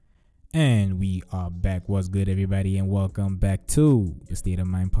we are back. What's good, everybody, and welcome back to the State of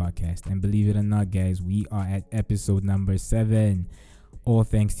Mind podcast. And believe it or not, guys, we are at episode number 7. All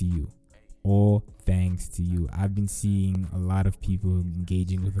thanks to you. All thanks to you. I've been seeing a lot of people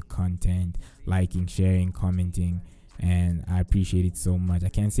engaging with the content, liking, sharing, commenting, and I appreciate it so much. I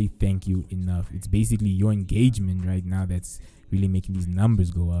can't say thank you enough. It's basically your engagement right now that's really making these numbers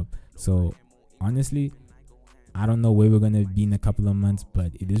go up. So honestly, I don't know where we're going to be in a couple of months,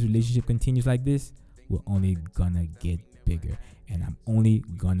 but if this relationship continues like this, we're only going to get bigger, and I'm only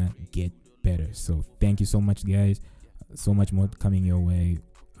going to get better. So thank you so much, guys. So much more coming your way.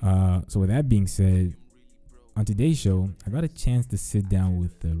 So with that being said, on today's show, I got a chance to sit down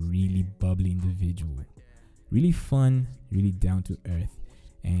with a really bubbly individual. Really fun, really down to earth.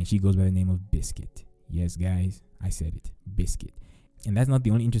 And she goes by the name of Biscuit. Yes, guys, I said it. Biscuit. And that's not the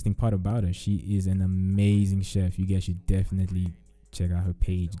only interesting part about her. She is an amazing chef. You guys should definitely check out her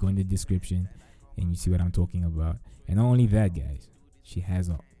page. Go in the description and you see what I'm talking about. And not only that, guys, she has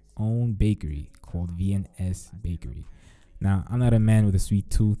her own bakery called VNS Bakery. Now, I'm not a man with a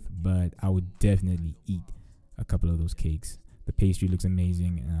sweet tooth, but I would definitely eat a couple of those cakes. The pastry looks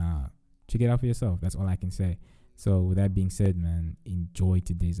amazing. Check it out for yourself. That's all I can say. So with that being said, man, enjoy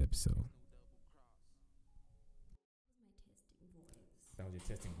today's episode. That was your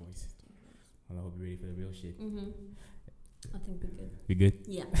testing voice. Well, I hope you're ready for the real shit. I think we're good. We good?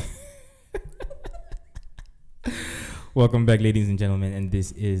 Yeah. Welcome back, ladies and gentlemen, and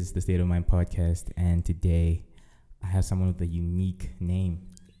this is the State of Mind podcast. And today, I have someone with a unique name.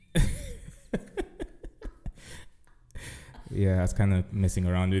 Yeah, I was kind of messing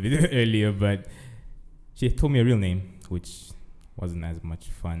around with it earlier, but she told me a real name, which wasn't as much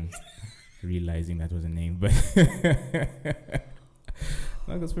fun realizing that was a name, but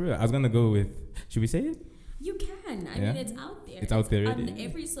no, that's for real. I was gonna go with, should we say it? You can. I mean, it's out there. It's out there on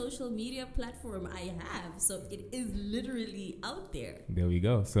every social media platform I have, so it is literally out there. There we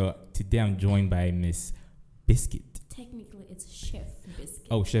go. So today I'm joined by Miss Biscuit. Technically, it's Chef Biscuit.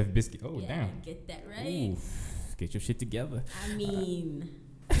 Oh, Chef Biscuit. Oh, yeah, damn. Get that right. Oof. Get your shit together. I mean,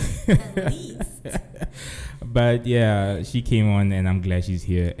 at least. But yeah, she came on, and I'm glad she's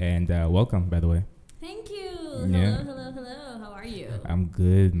here. And welcome, by the way. Thank you. Yeah. Hello. How are you? I'm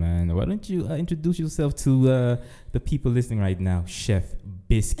good, man. Why don't you introduce yourself to the people listening right now, Chef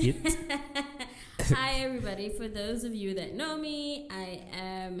Biscuit? Hi, everybody. For those of you that know me, I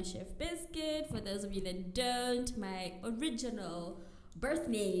am Chef Biscuit. For those of you that don't, my original birth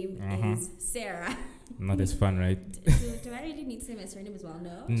name is Sarah. Not as fun, right? Do I really need to say my surname as well?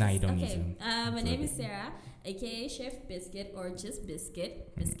 No? Nah, you don't need to. My name is Sarah, aka Chef Biscuit, or just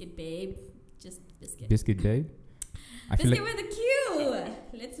Biscuit. Biscuit Babe. Just Biscuit. Biscuit Babe? Biscuit with a Q.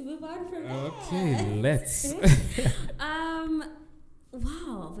 Let's move on from that. Okay, let's.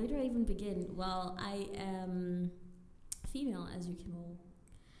 Wow, where do I even begin? Well, I am female, as you can all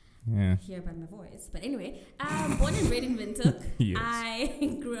hear by my voice. But anyway, born and bred in Windhoek. Yes.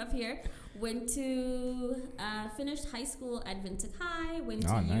 I grew up here. Went to finished high school at Windhoek High. Went to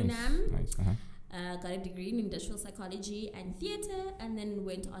UNAM. Nice. Got a degree in industrial psychology and theater, and then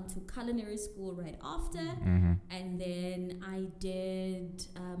went on to culinary school right after. And then I did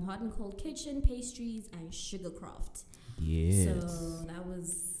hot and cold kitchen, pastries, and sugarcraft. Yes. So that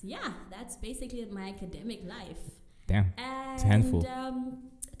was, that's basically my academic life. Damn. And it's a handful.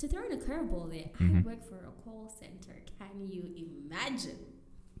 To throw in a curveball there, I work for a call center. Can you imagine?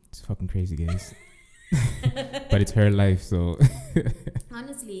 It's fucking crazy, guys. But it's her life, so.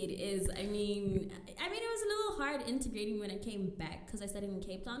 Honestly, it is. I mean, it was a little hard integrating when I came back because I studied in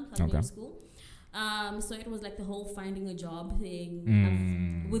Cape Town, culinary school. So it was like the whole finding a job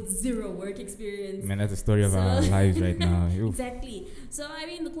thing with zero work experience. Man, that's the story of our lives right now. Exactly. So,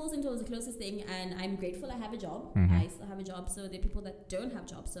 the call center was the closest thing, and I'm grateful I have a job. I still have a job. So there are people that don't have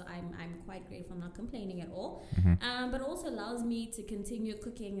jobs. So I'm quite grateful. I'm not complaining at all. But also allows me to continue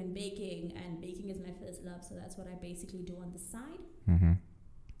cooking and baking is my first love. So that's what I basically do on the side.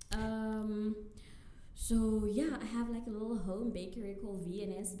 So I have like a little home bakery called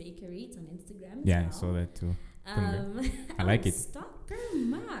VNS Bakery. It's on Instagram. Yeah, I saw that too. I like it. Stop very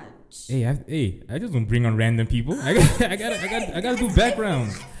much. Hey, I just don't bring on random people. I gotta do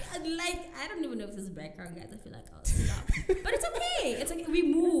background. I don't even know if this is background, guys. I feel like I'll stop. But it's okay. It's okay. We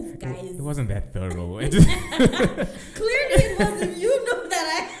move, guys. It wasn't that thorough. Clearly it wasn't. You know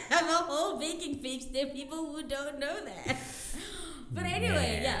that I have a whole baking page. There are people who don't know that. But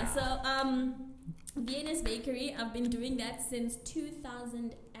anyway, so VNS Bakery, I've been doing that since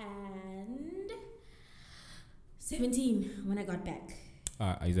 2017 when I got back.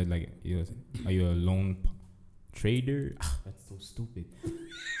 Is that like, are you a lone trader? That's so stupid.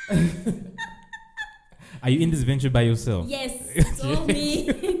 Are you in this venture by yourself? Yes, it's all me.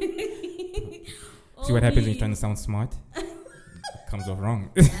 See what happens when you're trying to sound smart? Comes off wrong.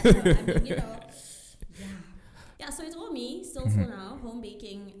 Yeah, no, I mean, yeah, so it's all me still for now, home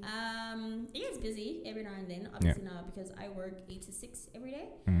baking. It gets busy every now and then, obviously now because I work 8 to 6 every day.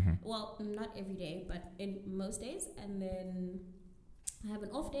 Well, not every day, but in most days, and then I have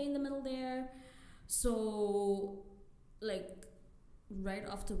an off day in the middle there. So like right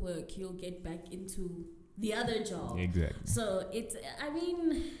after work you'll get back into the other job. Exactly. So it's, I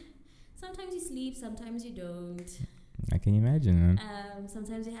mean, sometimes you sleep, sometimes you don't. I can imagine, man.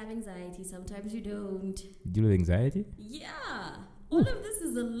 Sometimes you have anxiety, sometimes you don't. You deal with anxiety? Yeah. All of this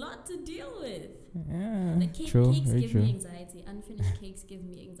is a lot to deal with. Yeah. Like cakes give me anxiety. Unfinished cakes give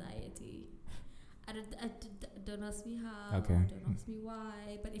me anxiety. I don't ask me how. Okay. Don't ask me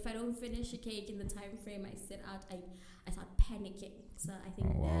why. But if I don't finish a cake in the time frame I set out, I start panicking. So I think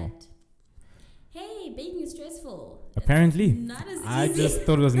that, hey, baking is stressful. Apparently. It's not as easy. I just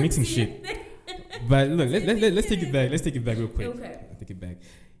thought it was mixing shit. But look, let's take it back. Let's take it back real quick. Okay. Let's take it back.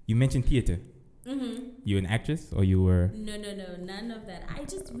 You mentioned theater. You an actress or you were? No, none of that. I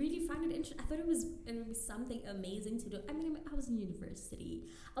just really found it interesting. I thought it would be something amazing to do. I mean, I was in university.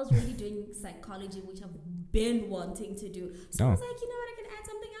 I was really doing psychology, which I've been wanting to do. So I was like, you know what, I can add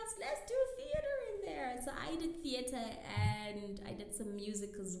something else. Let's do theater in there. So I did theater and I did some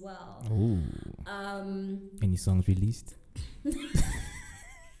music as well. Oh. Any songs released?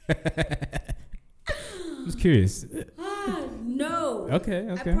 I was curious. No. Okay.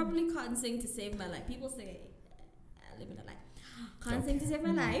 I probably can't sing to save my life. People say, living a life. Can't sing to save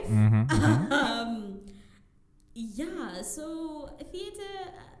my life. Yeah, so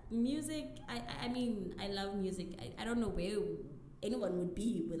theater, music, I mean, I love music. I don't know where anyone would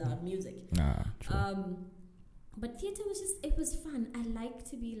be without music. True. But theater was just, it was fun. I like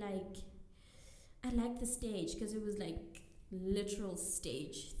the stage because it was like literal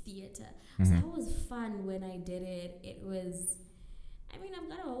stage theater. So that was fun when I did it. It was, I mean, I've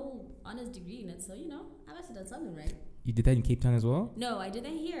got a whole honors degree in it, so, you know, I've actually done something right. You did that in Cape Town as well? No, I did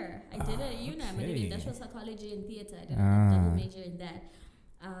that here. I did it at UNAM. I did industrial psychology and theater. I did a double major in that.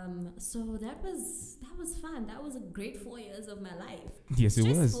 So that was fun. That was a great 4 years of my life. Yes,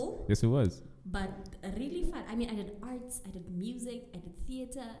 Stressful, it was. Yes, it was. But really fun. I mean, I did arts, I did music, I did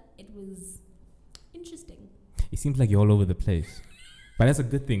theater. It was interesting. It seems like you're all over the place. But that's a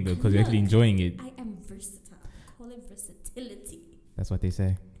good thing, though, because you're actually enjoying it. I am versatile. Call it versatility. That's what they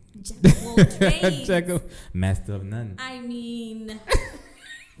say. Jack of all trades. Jack of, master of none. I mean...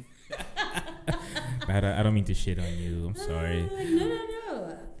 I don't mean to shit on you. I'm sorry.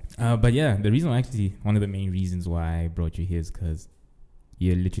 No. But yeah, the reason one of the main reasons why I brought you here is because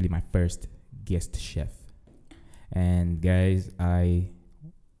you're literally my first guest chef. And guys, I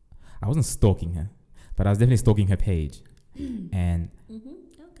wasn't stalking her, but I was definitely stalking her page. And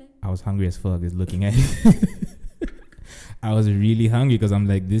okay. I was hungry as fuck just looking at it. I was really hungry because I'm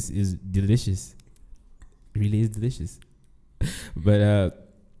like, this is delicious. It really is delicious. But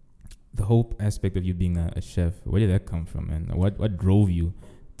the whole aspect of you being a chef, where did that come from, and what drove you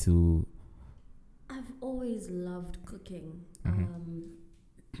to? I've always loved cooking.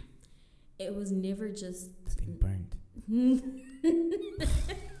 It was never just being burnt.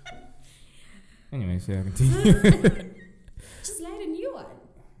 Anyway, so I continue. Just light a new one.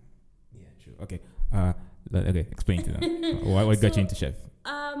 Yeah, true. Okay. Okay, explain to them. What got you into chef?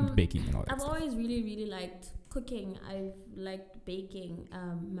 Baking and all that I've stuff. always really, really liked cooking. I've liked baking.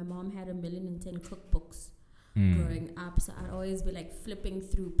 My mom had 1,010,000 cookbooks growing up, so I'd always be like flipping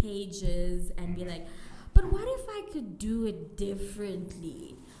through pages and be like, but what if I could do it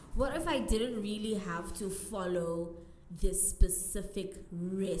differently? What if I didn't really have to follow this specific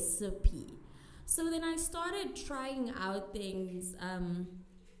recipe? So then I started trying out things.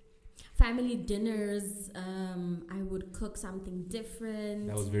 Family dinners, I would cook something different.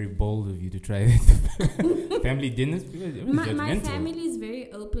 That was very bold of you to try it. Family dinners? My family is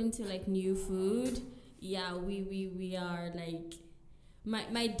very open to like new food. Yeah, we are like...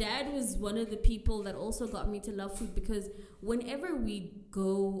 My dad was one of the people that also got me to love food, because whenever we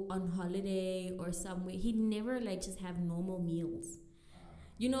go on holiday or somewhere, he'd never like just have normal meals.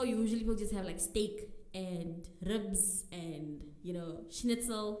 You know, usually people just have like steak and ribs and, you know,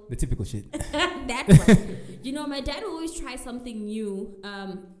 schnitzel. The typical shit. That one. You know, my dad always tries something new.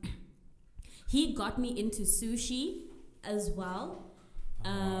 He got me into sushi as well.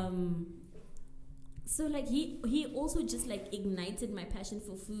 So like he also just like ignited my passion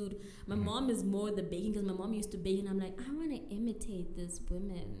for food. My mom is more the baking, because my mom used to bake, and I'm like, I want to imitate this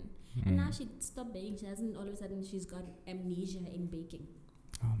woman. And now she stopped baking. She hasn't, all of a sudden she's got amnesia in baking.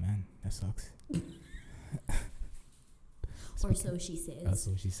 Oh man, that sucks. Or so she says. That's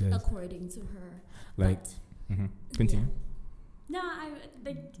what she says. According to her. Like, continue. Yeah. No,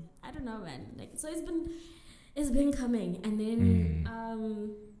 I don't know, man. Like, so it's been coming, and then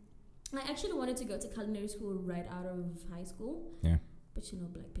I actually wanted to go to culinary school right out of high school. Yeah. But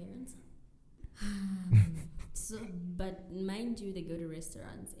black parents. So, but mind you, they go to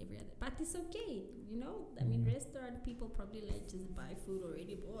restaurants every other. But it's okay, I mean, restaurant people probably like just buy food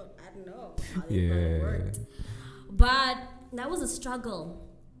already bought. I don't know how they worked. But that was a struggle.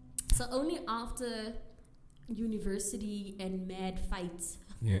 So only after university and mad fights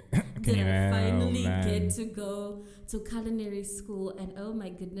did I finally get to go to culinary school. And oh my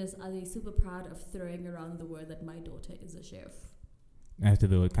goodness, are they super proud of throwing around the word that my daughter is a chef. After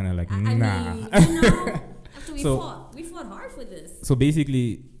they were kind of like, I nah. mean, after we fought hard for this. So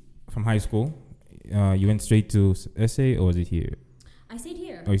basically, from high school, you went straight to SA, or was it here? I stayed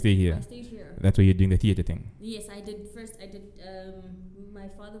here. Oh, you stayed here? I stayed here. That's where you're doing the theater thing? Yes, I did. First, my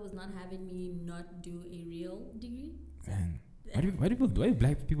father was not having me not do a real degree. So Man, why do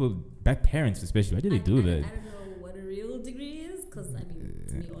black parents especially, why do they do that? I don't know what a real degree is, because, I mean,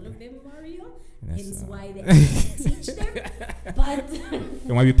 to me, all of them are real. That's hence why they teach them. But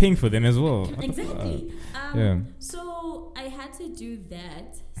and why we paying for them as well? Exactly. So I had to do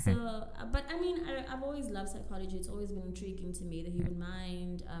that. So, but I mean, I've always loved psychology. It's always been intriguing to me, the human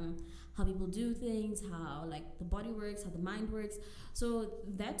mind, how people do things, how like the body works, how the mind works. So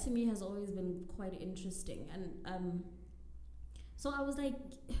that to me has always been quite interesting. And so I was like,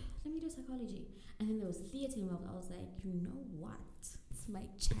 let me do psychology. And then there was theater involved. I was like, you know what? It's my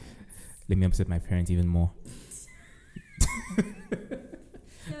chance. Let me upset my parents even more.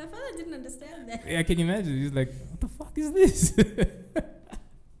 Yeah, my father didn't understand that. Yeah, can you imagine? He's like, what the fuck is this?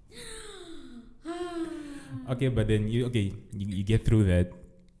 Okay, but then you get through that,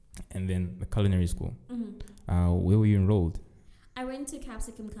 and then the culinary school. Where were you enrolled? I went to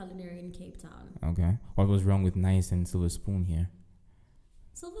Capsicum Culinary in Cape Town. Okay. What was wrong with Nice and Silver Spoon here?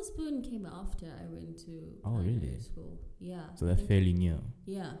 Silver Spoon came after I went to really? school. Yeah. So that's fairly new.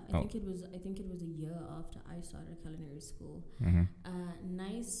 Yeah, I think it was a year after I started culinary school.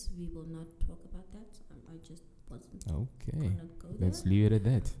 Nice, we will not talk about that. I just wasn't gonna go there. Let's leave it at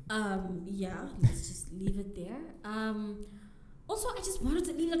that. Yeah, let's just leave it there. Also, I just wanted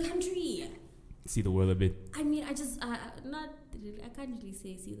to leave the country. See the world a bit. I mean, I can't really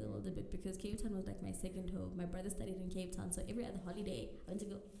say see the world a bit, because Cape Town was like my second home. My brother studied in Cape Town, so every other holiday I went to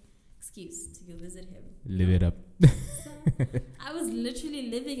go visit him. Live it up. So I was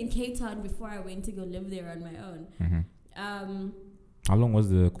literally living in Cape Town before I went to go live there on my own. How long was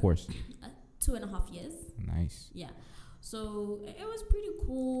the course? 2.5 years. Nice. Yeah. So it was pretty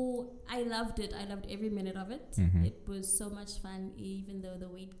cool. I loved it. I loved every minute of it. It was so much fun, even though the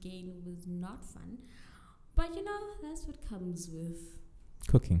weight gain was not fun. But that's what comes with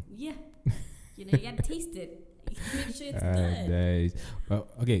cooking. Yeah. You gotta taste it. Make sure it's good. Nice. Well,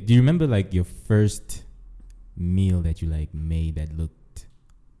 okay. Do you remember like your first meal that you like made that looked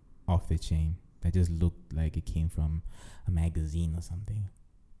off the chain? That just looked like it came from a magazine or something?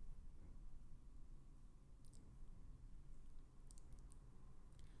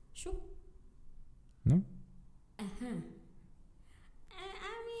 Sure. No? I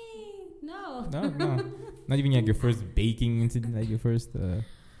mean, no. No. Not even like your first baking incident, like your first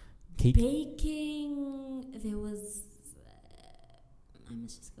cake? Baking, there was... I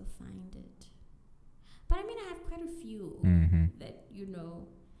must just go find it. But I mean, I have quite a few that,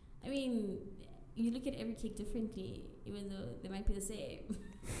 I mean, you look at every cake differently, even though they might be the same.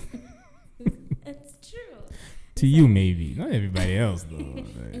 It's true. To you, maybe. Not everybody else, though.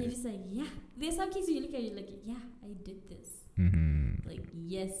 And you're just like, yeah. There's some cases you look at, you're like, yeah, I did this. Like,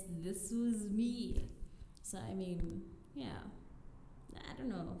 yes, this was me. So, I mean, yeah. I don't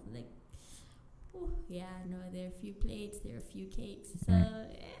know. Like, there are a few plates, there are a few cakes. So,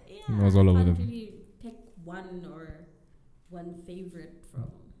 yeah. It was all over I can't really pick one favorite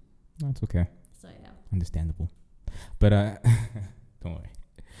from. That's okay. So, yeah. Understandable. But, don't worry.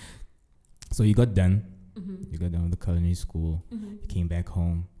 So, you got done. You got done with the culinary school. You came back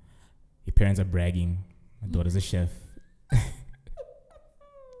home. Your parents are bragging. My daughter's a chef. I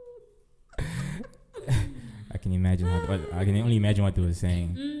can only imagine what they were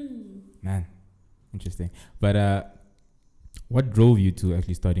saying. Man, interesting. But what drove you to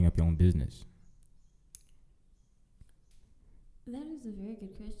actually starting up your own business? That is a very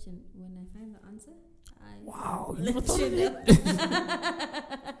good question. When I find the answer, wow, you never thought of it.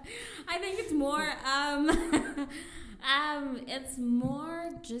 I think it's more it's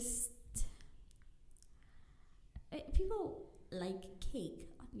more just people like cake.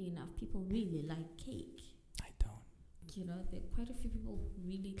 Oddly enough, people really like cake. I don't. there are quite a few people who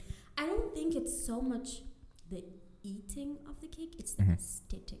really. I don't think it's so much the eating of the cake; it's the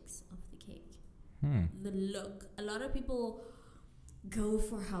aesthetics of the cake, the look. A lot of people go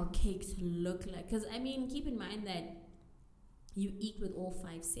for how cakes look like, because I mean, keep in mind that you eat with all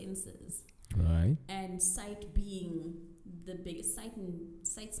 5 senses, right? And sight being the biggest, sight,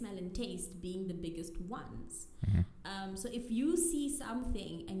 smell, and taste being the biggest ones. So if you see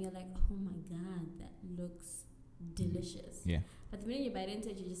something and you're like, oh my god, that looks delicious, but the minute you bite into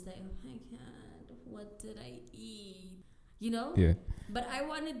it, you're just like, oh my god, what did I eat? Yeah. But I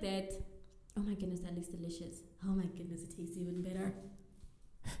wanted that. Oh my goodness, that looks delicious. Oh my goodness, it tastes even better.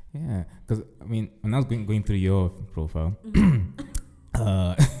 Yeah, because I mean, when I was going through your profile,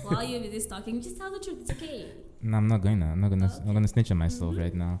 while you're just talking, just tell the truth. It's okay. No, I'm not gonna. I'm gonna snitch on myself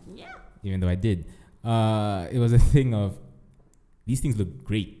right now. Yeah. Even though I did. It was a thing of these things look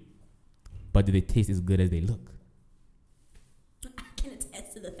great, but do they taste as good as they look? I can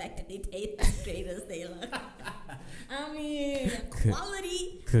attest to the fact that they taste as great as they look. I mean,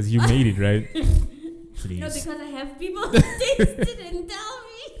 quality. Because you made it, right? Please. No, because I have people who tasted and tell me.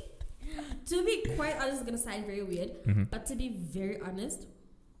 To be quite honest, it's gonna sound very weird, but to be very honest,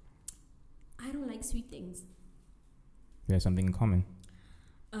 I don't like sweet things. We have something in common.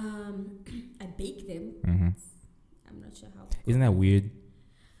 I bake them. I'm not sure how. Isn't that weird?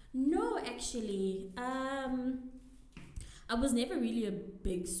 No, actually. I was never really a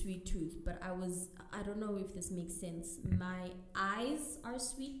big sweet tooth, but I don't know if this makes sense. My eyes are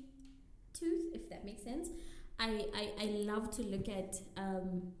sweet tooth, if that makes sense. I love to look at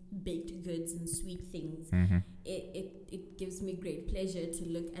baked goods and sweet things. It gives me great pleasure to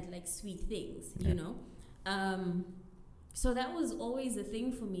look at like sweet things, you know. So that was always a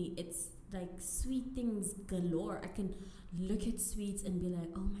thing for me. It's like sweet things galore. I can look at sweets and be like,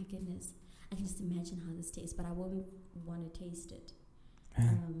 oh my goodness, I can just imagine how this tastes, but I won't want to taste it.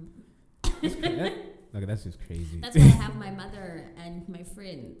 That's just crazy. That's why I have my mother and my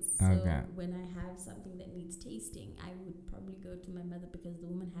friends. So when I have something that needs tasting, I would probably go to my mother, because the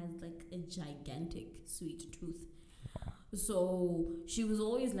woman has like a gigantic sweet tooth. Wow. So she was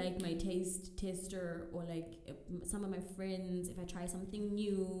always like my taste tester, or like some of my friends, if I try something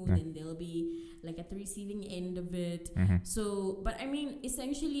new, then they'll be like at the receiving end of it. So, but I mean,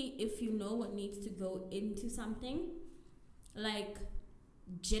 essentially, if you know what needs to go into something, like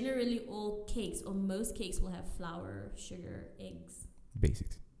generally all cakes or most cakes will have flour, sugar, eggs.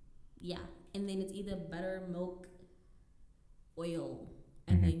 Basics. Yeah. And then it's either butter, milk, oil.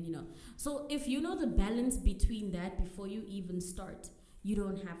 And then, so if you know the balance between that before you even start, you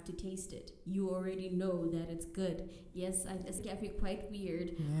don't have to taste it. You already know that it's good. Yes, it's can be quite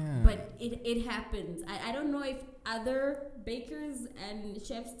weird, but it happens. I don't know if other bakers and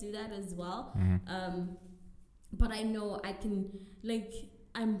chefs do that as well. But I know I can, like,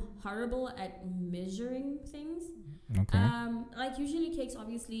 I'm horrible at measuring things. Okay. Like usually cakes,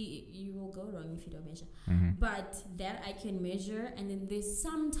 obviously you will go wrong if you don't measure. But that I can measure, and then there's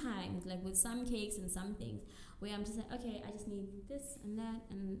sometimes, like with some cakes and some things, where I'm just like, okay, I just need this and that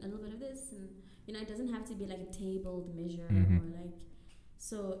and a little bit of this, and it doesn't have to be like a tabled measure or like.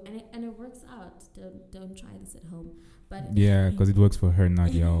 So and it works out. Don't try this at home. But yeah, because it works for her,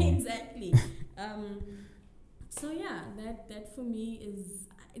 not you. Exactly. So yeah, that for me is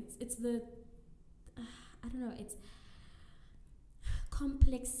it's the I don't know, it's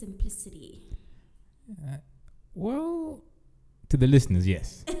complex simplicity. Well, to the listeners,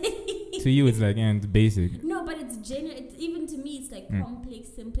 yes. To you, it's like it's basic. No, but it's genuine. Even to me, it's like complex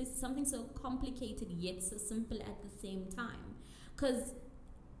simplicity. Something so complicated yet so simple at the same time. Because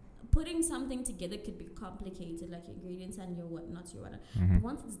putting something together could be complicated, like your ingredients and your whatnot, your whatnot. But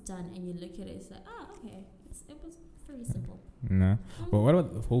once it's done and you look at it, it's like, okay, it was very simple. No, but what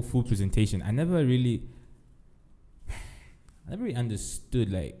about the whole food presentation? I never really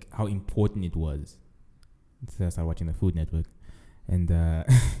understood like how important it was. So I started watching the Food Network, and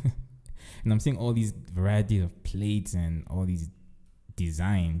and I'm seeing all these varieties of plates and all these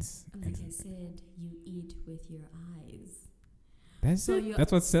designs. Like I said, you eat with your eyes.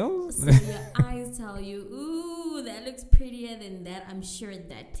 That's what sells? So your eyes tell you, ooh, that looks prettier than that. I'm sure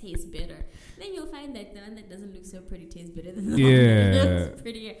that tastes better. Then you'll find that the one that doesn't look so pretty tastes better than the one that looks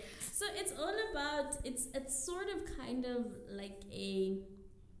prettier. So it's all about, it's sort of kind of like a,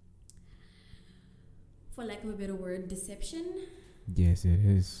 for lack of a better word, deception. Yes, it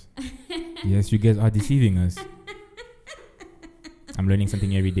is. Yes, you guys are deceiving us. I'm learning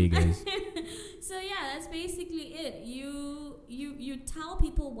something every day, guys. So yeah, that's basically it. You tell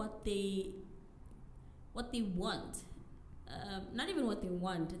people what they want, not even what they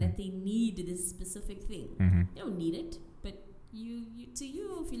want, that they need this specific thing. They don't need it, but you, if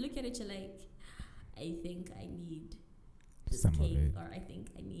you look at it, you're like, I think I need this cake, or I think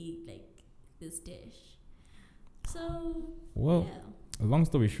I need like this dish. So, well, long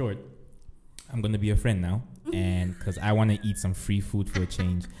story short, I'm gonna be a friend now, and because I want to eat some free food for a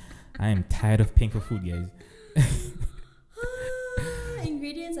change. I am tired of paying for food, guys.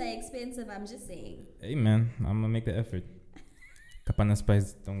 Ingredients are expensive, I'm just saying. Hey man, I'm gonna make the effort. Kapana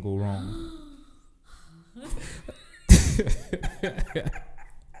spice don't go wrong.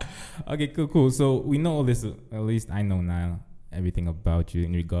 Okay, cool. So we know all this, at least I know now everything about you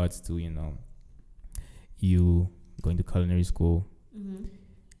in regards to, you going to culinary school,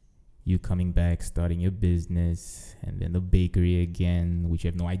 you coming back, starting your business, and then the bakery again, which you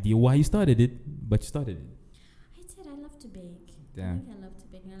have no idea why you started it, but you started it. I said I love to bake. Yeah. I think I love to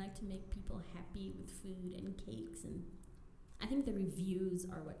bake, and I like to make people happy with food and cakes, and I think the reviews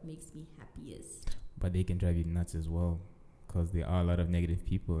are what makes me happiest. But they can drive you nuts as well, because there are a lot of negative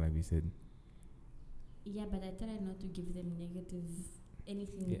people, like we said. Yeah, but I try not to give them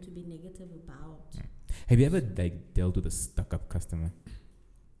anything to be negative about. Yeah. Have you ever dealt with a stuck-up customer?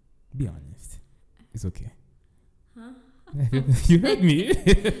 Be honest. It's okay. Huh? You heard me.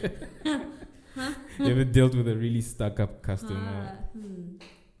 Huh? You ever dealt with a really stuck-up customer?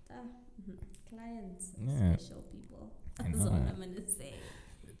 Clients, Yeah. special people. That's what I'm going to say.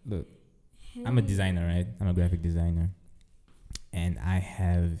 Look, I'm a designer, right? I'm a graphic designer. And I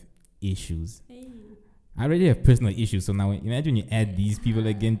have issues. Hey. I already have personal issues. So now imagine you add these people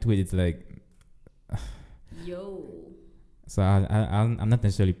again to it. It's like... Yo. So I'm not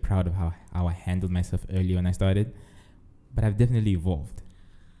necessarily proud of how I handled myself earlier when I started. But I've definitely evolved.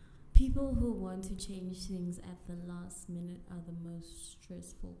 People who want to change things at the last minute are the most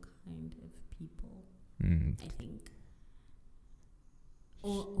stressful kind of people, I think.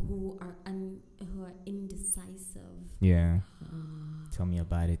 Or who are indecisive. Yeah. Tell me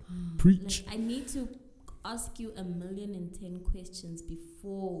about it. Preach. Like, I need to ask you 1,010,000 questions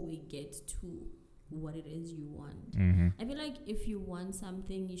before we get to what it is you want. I feel like if you want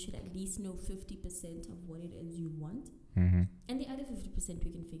something, you should at least know 50% of what it is you want. And the other 50%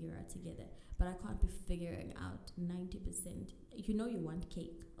 we can figure out together. But I can't be figuring out 90%. You know you want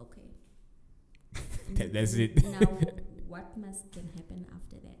cake. Okay. That's it. Now, what can happen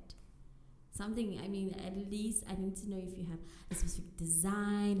after that? Something, I mean, at least I need to know if you have a specific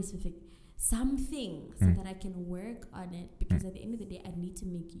design, a specific something, so that I can work on it. Because at the end of the day, I need to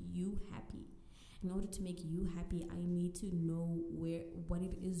make you happy. In order to make you happy, I need to know what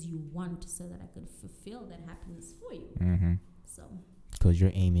it is you want, so that I can fulfill that happiness for you. So, because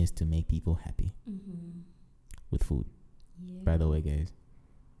your aim is to make people happy with food. Yeah. By the way, guys,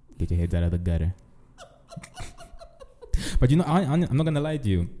 get your heads out of the gutter. But I'm not gonna lie to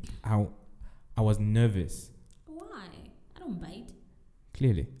you. I was nervous. Why? I don't bite.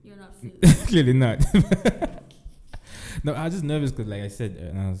 Clearly. You're not food. Clearly not. No, I was just nervous because, like I said,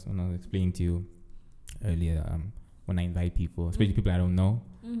 when I was explaining to you earlier, when I invite people, especially people I don't know,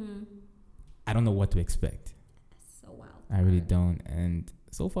 I don't know what to expect. So wild. I really don't, and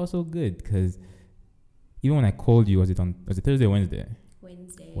so far so good. Because even when I called you, was it Thursday or Wednesday?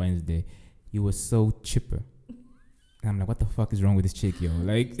 Wednesday. You were so chipper. And I'm like, what the fuck is wrong with this chick, yo?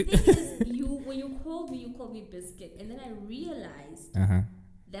 Like, when you called me Biscuit, and then I realized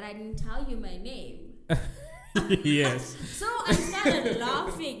that I didn't tell you my name. Yes. So I started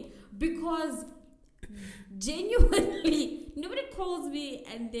laughing because genuinely nobody calls me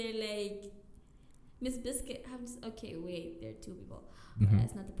and they're like, Miss Biscuit. I'm just okay. Wait, there are two people.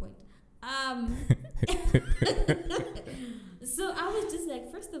 That's not the point. So I was just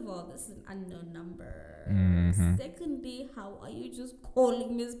like, first of all, this is an unknown number. Secondly, how are you just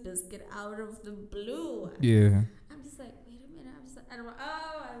calling Miss Biscuit out of the blue? Yeah. I'm just like, wait a minute. I don't know.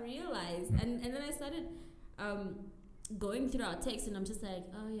 Oh, I realized. And then I started going through our text, and I'm just like,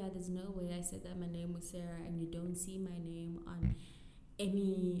 oh yeah, there's no way I said that my name was Sarah, and you don't see my name on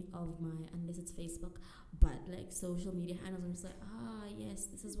any of unless it's Facebook, but like social media handles. I'm just like, yes,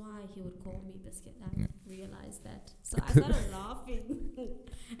 this is why he would call me Biscuit. I realized that. So I started laughing.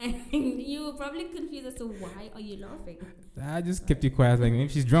 And you were probably confused as to why are you laughing. I just kept you quiet, like maybe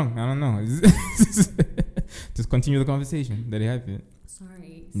she's drunk. I don't know. Just continue the conversation that it happened.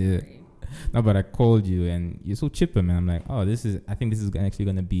 Sorry. Yeah. No, but I called you and you're so chipper, man. I'm like, I think this is actually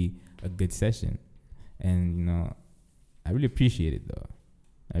gonna be a good session. And I really appreciate it though.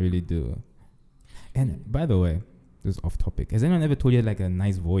 I really do. And by the way, this is off topic. Has anyone ever told you like a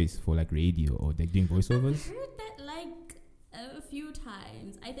nice voice for like radio or like doing voiceovers? I've heard that like a few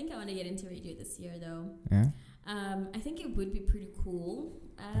times. I think I want to get into radio this year though. Yeah. I think it would be pretty cool.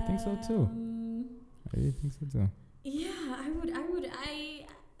 I think so too. I really think so too. Yeah,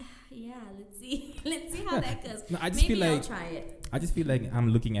 yeah, let's see. Let's see how that goes. No, I just Maybe feel like I'll try it. I just feel like I'm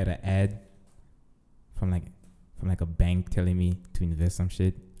looking at an ad from like a bank telling me to invest some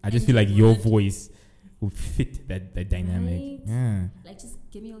shit. I just feel like your voice would fit that dynamic. Right? Yeah. Like, just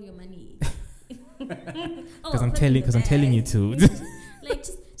give me all your money. Because I'm telling you to. Like,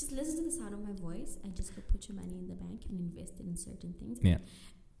 just listen to the sound of my voice and just go put your money in the bank and invest it in certain things. Yeah.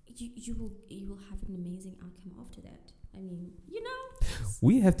 You will have an amazing outcome after that. I mean,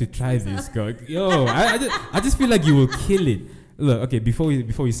 we have to try this, girl. Yo, I just feel like you will kill it. Look, okay, before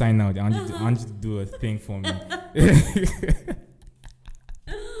we sign out, I want you to do a thing for me.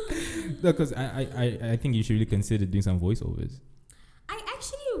 No, because I think you should really consider doing some voiceovers. I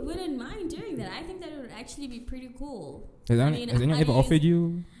actually wouldn't mind doing that. I think that it would actually be pretty cool. Has anyone ever offered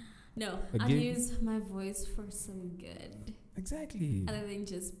you? No, I'd use my voice for some good. Exactly. Other than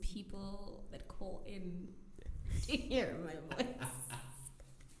just people that call in to hear my voice.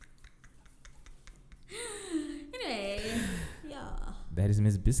 Anyway, yeah. That is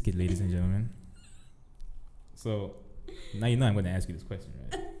Miss Biscuit, ladies and gentlemen. So, now you know I'm going to ask you this question,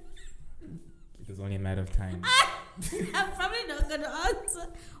 right? It's only a matter of time. I'm probably not going to answer.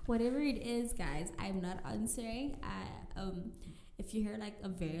 Whatever it is, guys, I'm not answering. If you hear like a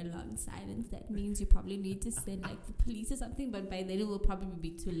very long silence, that means you probably need to send like the police or something. But by then it will probably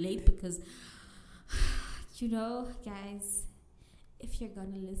be too late because, guys, if you're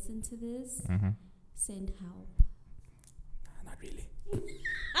gonna listen to this, send help. Not really.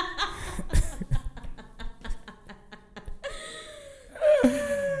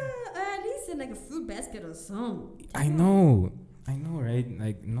 At least send like a fruit basket or something. I know, right?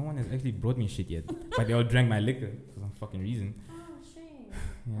 Like no one has actually brought me shit yet, but they all drank my liquor for some fucking reason.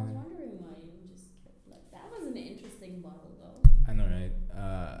 Yeah. I was wondering why you just kept like that. Was an interesting bottle though. I know, right?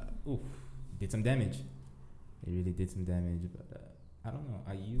 Did some damage. It really did some damage, but I don't know.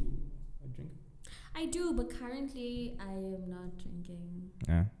 Are you a drinker? I do, but currently I am not drinking.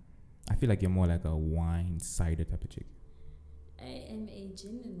 Yeah, I feel like you're more like a wine cider type of chick. I am a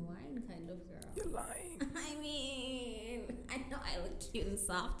gin and wine kind of girl. You're lying. I mean, I know I look cute and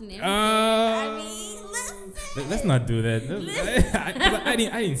soft and everything. I mean, listen. Let's not do that. I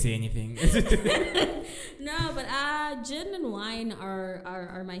didn't say anything. No, but gin and wine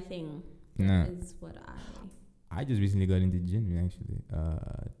are my thing. No. That is what I just recently got into gin actually.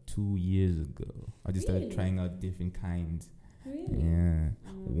 2 years ago. I just started trying out different kinds. Really? Yeah.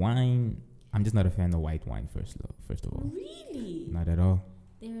 Wine. I'm just not a fan of white wine first of all. Really? Not at all.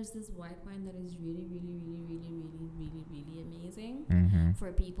 There's this white wine that is really, really, really, really, really, really, really amazing. Mm-hmm.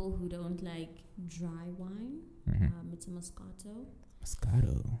 For people who don't like dry wine. It's a Moscato.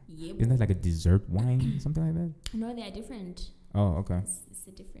 Moscato? Yeah. Isn't that like a dessert wine? Something like that? No, they are different. Oh, okay. It's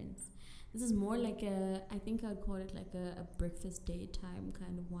a difference. This is more like I think I'd call it like a breakfast daytime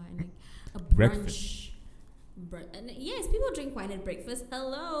kind of wine. Like a brunch. Breakfast. And yes, people drink wine at breakfast.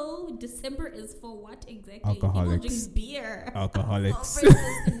 Hello, December is for what exactly? Alcoholics. People drink beer. Alcoholics. For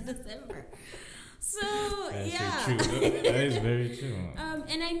breakfast in December. So That's so true. That is very true.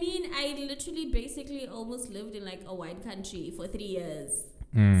 And I mean, I literally basically almost lived in like a wine country for 3 years.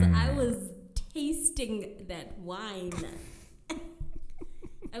 So I was tasting that wine.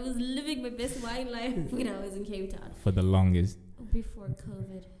 I was living my best wine life when I was in Cape Town. For the longest. Before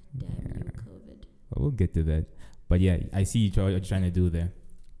COVID. Damn you, COVID. Well, we'll get to that. But yeah, I see what you're trying to do there.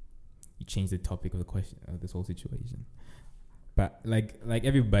 You change the topic of the question of this whole situation. But like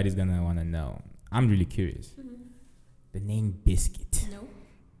everybody's gonna wanna know. I'm really curious. Mm-hmm. The name Biscuit. No.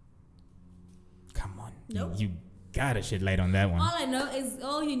 Come on. Nope. You gotta shed light on that one.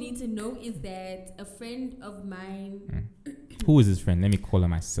 All you need to know is that a friend of mine. Who is this friend? Let me call her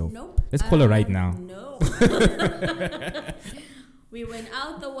myself. Nope. Let's call her right now. No. We went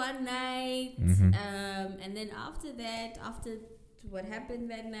out the one night, and then after what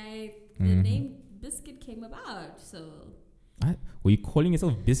happened that night, the name Biscuit came about. So. Were you calling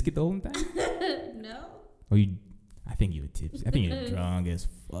yourself Biscuit the whole time? No. Or you? I think you were tipsy. I think you're drunk as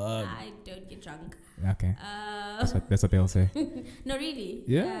fuck. I don't get drunk. Okay. That's what they'll say. No, really.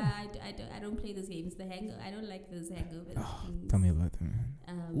 Yeah. I don't play those games. I don't like those hangovers. Oh, tell me about them,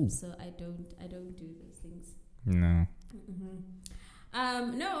 man. So I don't do those things. No.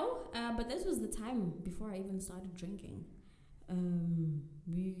 No. But this was the time before I even started drinking. I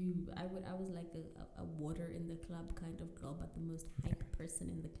was like a water in the club kind of girl, but the most hype person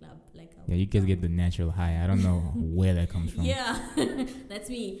in the club. Like you guys get the natural high. I don't know where that comes from. Yeah, that's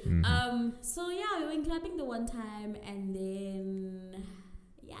me. So yeah, we went clubbing the one time, and then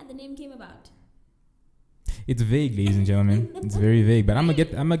the name came about. It's vague, ladies and gentlemen. It's very vague, but I'm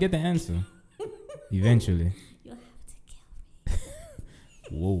gonna get the answer eventually. You'll have to kill me.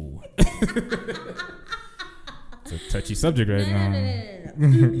 Whoa. It's a touchy subject right now.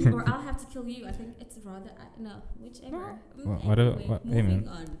 No. Or I'll have to kill you. I think it's rather no, whichever. Whatever. Hey man,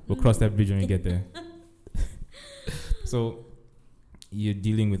 we'll cross that bridge when we get there. So you're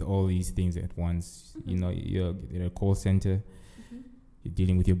dealing with all these things at once. You know, you're at a call center. You're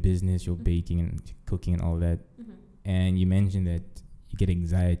dealing with your business, you're baking and cooking and all that. And you mentioned that you get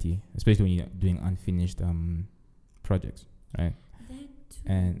anxiety, especially when you're doing unfinished projects, right? That too.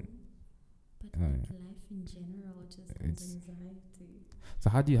 And but life in general just has anxiety. So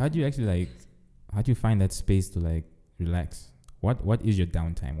how do you actually how do you find that space to like relax? What is your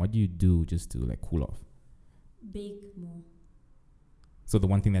downtime? What do you do just to like cool off? Bake more. So the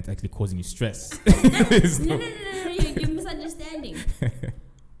one thing that's actually causing you stress. No, you're misunderstanding.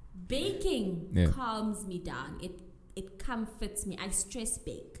 Baking calms me down. It comforts me. I stress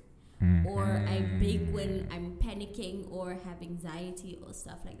bake. Or I bake when I'm panicking or have anxiety or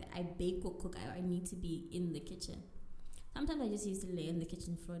stuff like that. I bake or cook. I need to be in the kitchen. Sometimes I just used to lay on the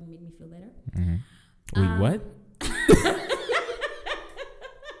kitchen floor and it made me feel better. Wait, what?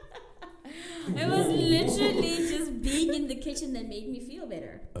 It was literally just being in the kitchen that made me feel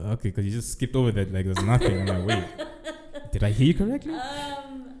better. Okay, because you just skipped over that like there's nothing. I'm like, wait, did I hear you correctly?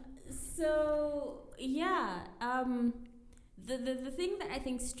 So yeah. The thing that I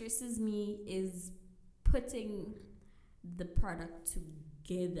think stresses me is putting the product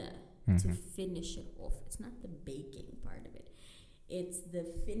together to finish it off. It's not the baking part of it. It's the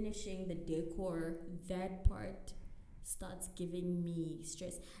finishing, the decor. That part starts giving me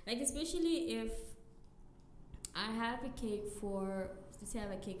stress. Like especially if I have a cake let's say I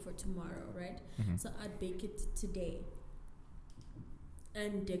have a cake for tomorrow, right? So I'd bake it today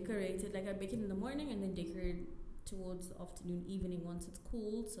and decorate it. Like I bake it in the morning and then decorate towards the afternoon, evening once it's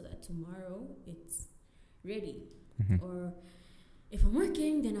cooled, so that tomorrow it's ready. Or if I'm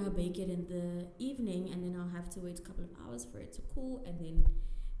working, then I'll bake it in the evening and then I'll have to wait a couple of hours for it to cool and then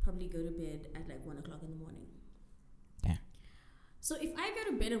probably go to bed at like 1 o'clock in the morning. Yeah. So if I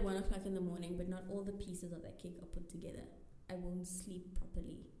go to bed at 1 o'clock in the morning but not all the pieces of that cake are put together, I won't sleep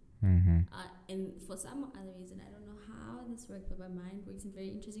properly. And for some other reason, I don't know how this works, but my mind works in very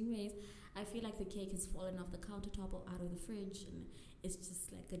interesting ways. I feel like the cake has fallen off the countertop or out of the fridge, and it's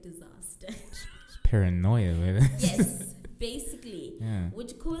just like a disaster. It's paranoia, right? Yes, basically. Yeah.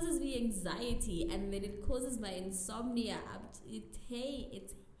 Which causes me anxiety, and then it causes my insomnia. It's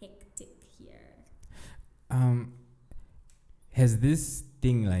hectic here. Has this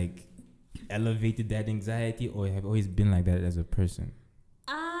thing like elevated that anxiety, or have always been like that as a person?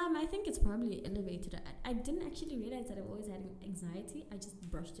 I think it's probably elevated. I didn't actually realize that I've always had anxiety. I just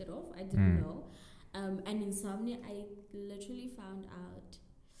brushed it off. I didn't know. And insomnia, I literally found out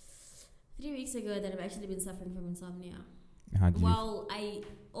 3 weeks ago that I've actually been suffering from insomnia.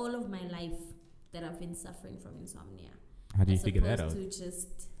 All of my life that I've been suffering from insomnia. How do you figure that out? As opposed to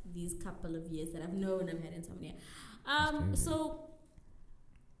just these couple of years that I've known I've had insomnia. So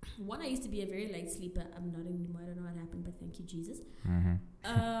one, I used to be a very light sleeper. I'm not anymore. I don't know what happened, but thank you, Jesus.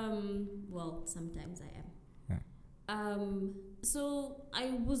 Well, sometimes I am. Yeah. So I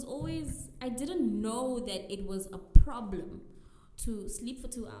didn't know that it was a problem to sleep for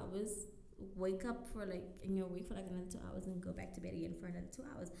 2 hours, wake up for wait for like another 2 hours and go back to bed again for another 2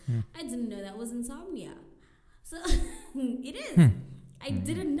 hours. I didn't know that was insomnia. So it is. I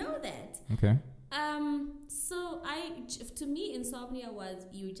didn't know that. Okay. So to me, insomnia was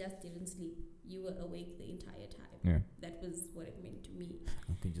you just didn't sleep. You were awake the entire time. Yeah. That was what it meant to me.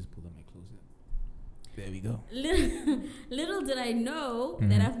 Okay, just pull up my closer. There we go. Little did I know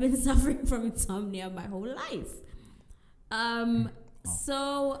that I've been suffering from insomnia my whole life.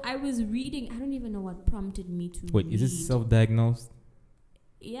 So I was reading. I don't even know what prompted me to Wait, read. is this self-diagnosed?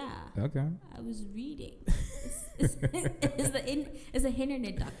 Yeah. Okay. I was reading. It's the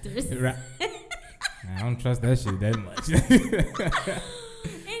internet doctors. Right. I don't trust that shit that much.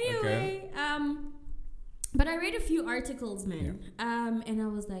 Anyway, but I read a few articles, man. Yeah. And I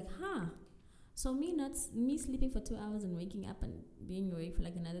was like, so me sleeping for 2 hours and waking up and being awake for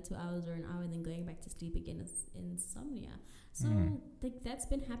like another 2 hours or an hour and then going back to sleep again is insomnia. So that's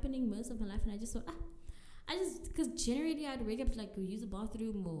been happening most of my life, and I just thought, because generally I'd wake up to like go use the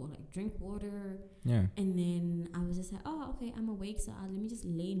bathroom or like drink water. Yeah. And then I was just like, okay, I'm awake, so let me just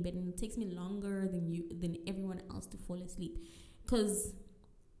lay in bed, and it takes me longer than everyone else to fall asleep, because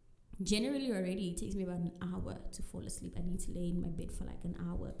generally already it takes me about an hour to fall asleep. I need to lay in my bed for like an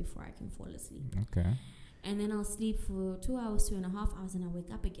hour before I can fall asleep. Okay. And then I'll sleep for 2 hours, 2.5 hours, and I'll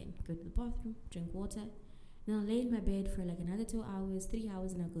wake up again, go to the bathroom, drink water, Then I'll lay in my bed for like another 2 hours, 3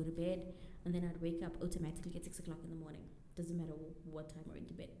 hours, and I'll go to bed. And then I'd wake up automatically at 6 o'clock in the morning. Doesn't matter what time I went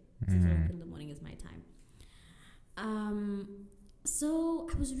to bed. 6 o'clock in the morning is my time. So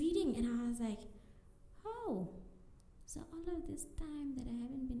I was reading and I was like, oh, so all of this time that I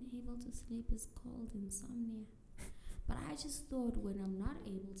haven't been able to sleep is called insomnia. But I just thought when I'm not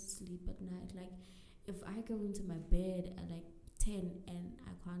able to sleep at night, like if I go into my bed at like 10 and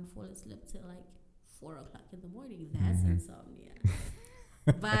I can't fall asleep till like 4 o'clock in the morning, that's insomnia.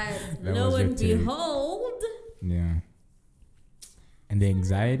 But lo and behold. Yeah. And the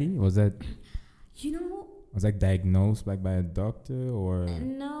anxiety, was that diagnosed like by a doctor or?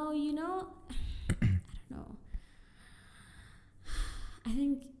 No, I don't know. I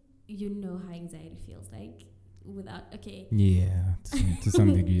think you know how anxiety feels like without, okay. Yeah, to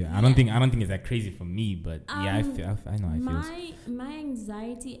some degree. I don't think it's that crazy for me, but yeah, I know how it feels. My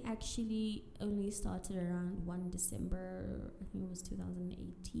anxiety actually only started around 1 December, I think it was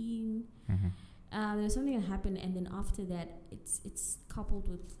 2018. There was something that happened, and then after that, it's coupled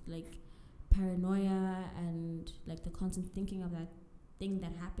with like paranoia and like the constant thinking of that thing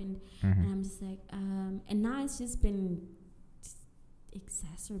that happened, and I'm just like, and now it's just been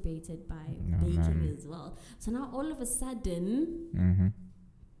exacerbated by baking as well. So now all of a sudden,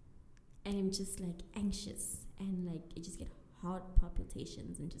 I'm just like anxious, and like it just get heart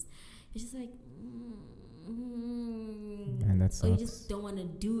palpitations, and just it's just like. And that's. Or you just don't want to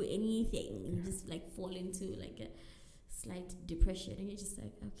do anything. You just like fall into like a slight depression, and you're just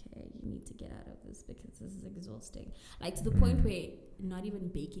like, okay, you need to get out of this because this is exhausting. Like to the point where not even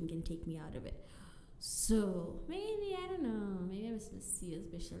baking can take me out of it. So maybe, I don't know, maybe I'm supposed to see a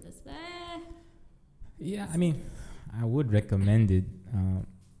specialist. But yeah, I mean, I would recommend it,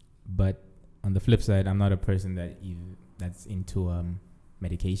 but on the flip side, I'm not a person that's into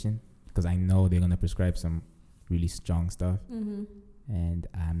medication, because I know they're gonna prescribe some really strong stuff, and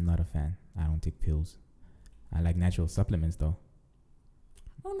I'm not a fan. I don't take pills. I like natural supplements though.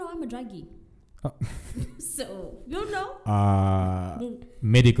 Oh no, I'm a druggie. Oh. So you know.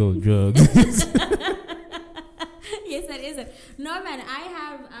 Medical drugs. Yes, that is it. No man,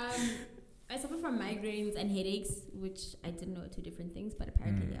 I suffer from migraines and headaches, which I didn't know are two different things, but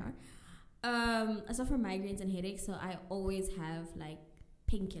apparently they are. I suffer from migraines and headaches, so I always have like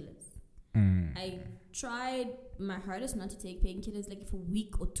painkillers. I tried my hardest not to take painkillers. Like if a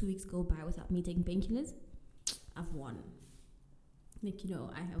week or 2 weeks go by without me taking painkillers, I've won. Like,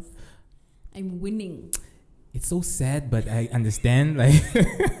 I'm winning. It's so sad, but I understand. Like,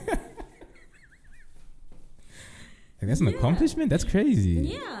 that's an accomplishment. That's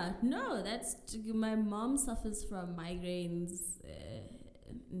crazy. Yeah, no, that's my mom suffers from migraines,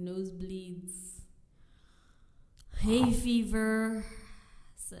 nosebleeds, hay fever.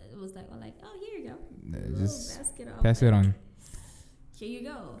 So it was like, oh, here you go. Just pass it on. Here you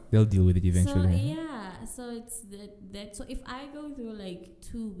go. They'll deal with it eventually. So it's that. So if I go through like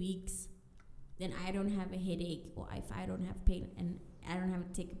 2 weeks, then I don't have a headache, or if I don't have pain and I don't have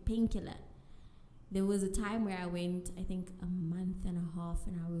to take a painkiller. There was a time where I went, I think, a month and a half,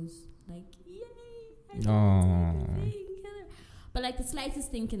 and I was like, yay, I don't take a painkiller. But like the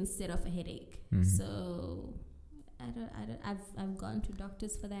slightest thing can set off a headache. So I've gone to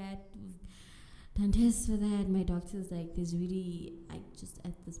doctors for that, done tests for that. My doctor's like, there's really, at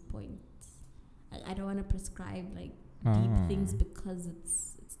this point, I don't want to prescribe like deep things because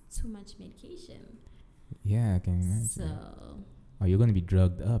it's too much medication. Yeah, I can imagine. So, you're going to be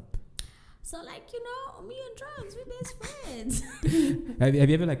drugged up. So like, me and drugs, we're best friends. Have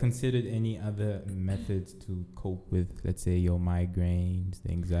you ever like considered any other methods to cope with, let's say, your migraines,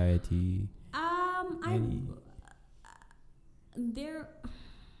 the anxiety?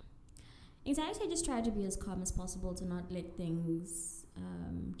 Anxiety, I just try to be as calm as possible to not let things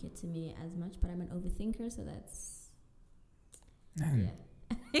get to me as much. But I'm an overthinker, so that's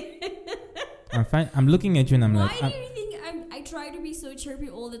I'm fine. I'm looking at you and I'm Why like, do you think I try to be so chirpy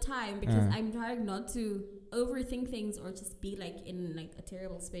all the time? Because I'm trying not to overthink things or just be like in like a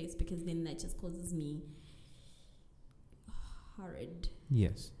terrible space, because then that just causes me horrid.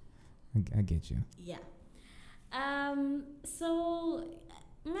 Yes, I get you. Yeah. So,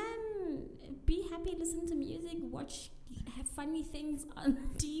 man, be happy, listen to music, have funny things on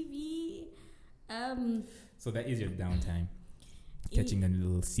TV. So that is your downtime. Catching a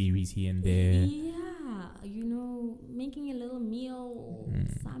little series here and there. Yeah, making a little meal,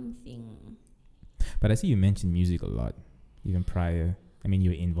 something. But I see you mention music a lot, even prior. I mean,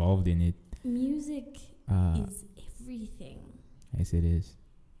 you're involved in it. Music is everything. Yes, it is.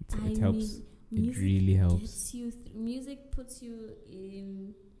 It helps. It really helps. Music puts you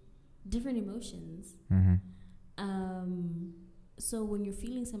in different emotions. So when you're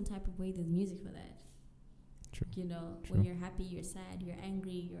feeling some type of way, there's music for that. True. You know, True. when you're happy, you're sad, you're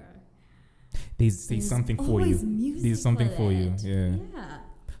angry, There's something for you. There's something for you. Yeah. Yeah.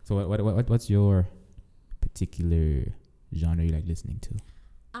 So what's your particular genre you like listening to?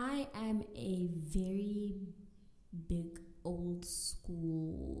 I am a very big old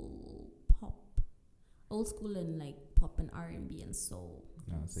school and like pop and R&B and soul.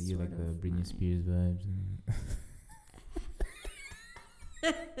 No, so you like the Britney Spears vibes.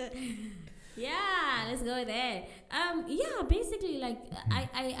 Yeah, let's go there. Yeah, basically, like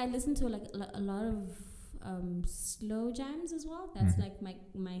I listen to like a lot of slow jams as well. That's like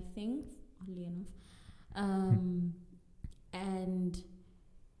my thing, oddly enough. And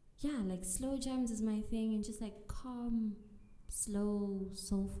yeah, like slow jams is my thing, and just like calm, slow,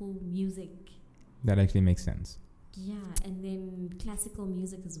 soulful music. That actually makes sense. Yeah, and then classical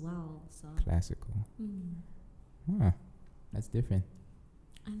music as well. So Classical. That's different.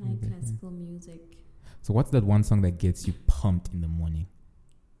 I like classical music. So what's that one song that gets you pumped in the morning?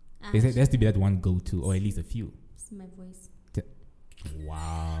 They say there has to be that one go-to, or at least a few. It's my voice.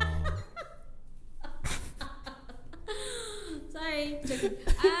 Wow. Sorry.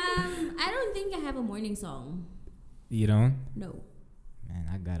 I don't think I have a morning song. You don't? No. Man,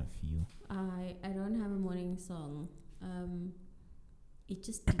 I got a few. I don't have a morning song. It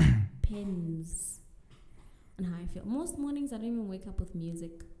just depends on how I feel. Most mornings I don't even wake up with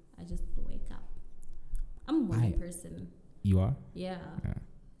music. I just wake up. I'm a morning person. You are? Yeah.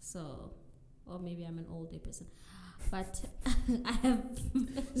 So, or maybe I'm an all day person. But I have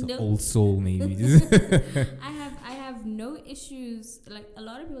no old soul maybe. I have no issues. Like a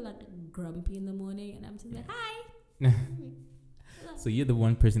lot of people are grumpy in the morning, and I'm just like, hi. So you're the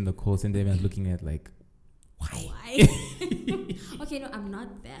one person in the call center everyone's looking at like, why? Okay, no, I'm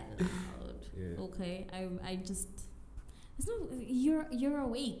not that loud. Yeah. Okay, I just you're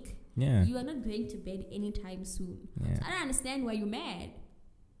awake. Yeah. You are not going to bed anytime soon. Yeah. So I don't understand why you're mad.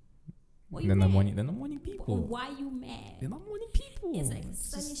 They're not morning people. Why are you mad? They're not morning people. It's like the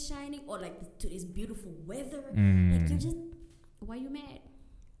sun is shining, or like today's beautiful weather. Like you just, why are you mad?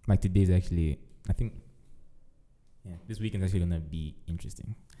 Like today's actually, I think, this weekend's actually gonna be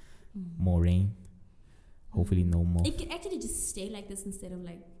interesting. More rain. Hopefully no more. It can actually just stay like this instead of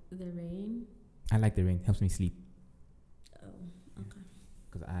like the rain. I like the rain. Helps me sleep. Oh, okay.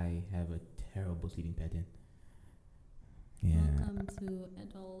 Because I have a terrible sleeping pattern. Yeah. Welcome to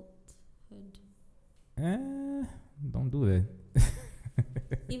adulthood. Don't do that.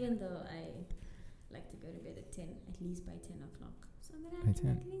 Even though I like to go to bed at 10, at least by 10 o'clock. So then I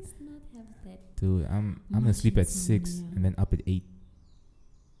can at least not have that. Dude, I'm gonna sleep at 6 and then up at 8.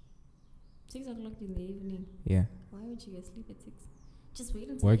 6 o'clock in the evening. Yeah. Why would you guys sleep at 6? Just wait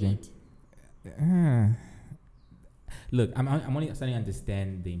until Working. 8. Look, I'm only starting to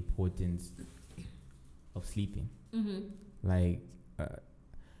understand the importance of sleeping. Like,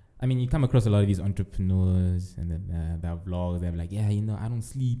 I mean, you come across a lot of these entrepreneurs and then their vlogs. They're like, yeah, I don't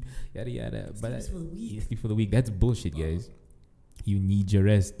sleep, yada yada. But sleep for the week. That's bullshit, guys. You need your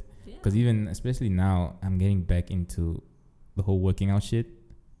rest. Because even, especially now, I'm getting back into the whole working out shit.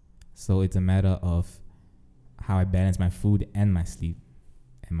 So it's a matter of how I balance my food and my sleep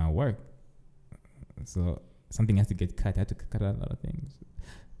and my work. So something has to get cut. I have to cut out a lot of things.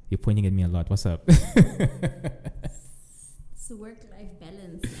 You're pointing at me a lot. What's up? It's a work-life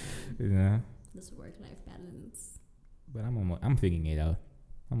balance. Yeah. This work-life balance. But I'm figuring it out.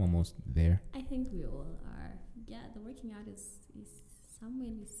 I'm almost there. I think we all are. Yeah, the working out is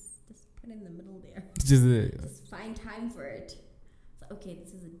somewhere just put in the middle there. Just find time for it. So, okay,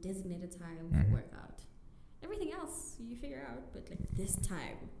 this is a designated time for workout. Everything else you figure out, but like this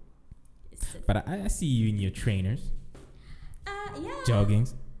time. But I see you in your trainers. Yeah.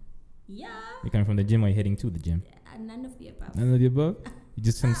 Joggings. Yeah. You're coming from the gym or you're heading to the gym? None of the above. None of the above? You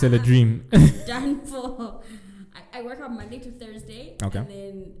just want to sell a dream. Done for. I work out Monday to Thursday. Okay. And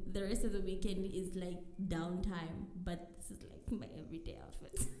then the rest of the weekend is like downtime. But this is like my everyday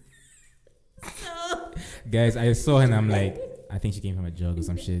outfit. So. Guys, I saw her and I'm like, I think she came from a jog or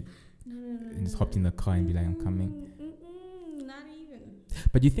some shit. No. And just hopped in the car and be like, I'm coming. Not even.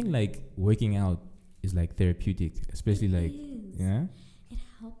 But do you think like working out is like therapeutic? Especially like, yeah? It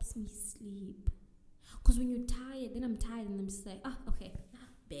helps me sleep. Because when you're tired, then I'm tired and I'm just like, okay,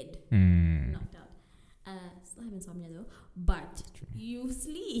 bed. Knocked out. Still have insomnia though. But you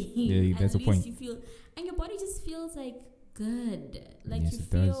sleep. Yeah, that's the point. You feel, and your body just feels like good. Like yes, you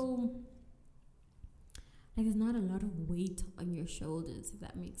feel like there's not a lot of weight on your shoulders, if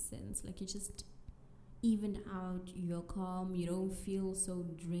that makes sense. Like evened out. You're calm. You don't feel so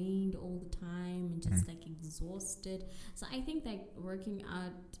drained all the time and just like exhausted. So I think that working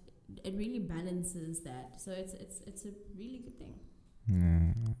out, it really balances that. So it's a really good thing.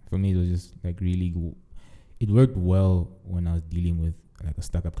 For me, it was just like really it worked well when I was dealing with like a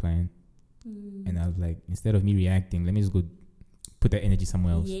stuck up client. And I was like, instead of me reacting, let me just go put that energy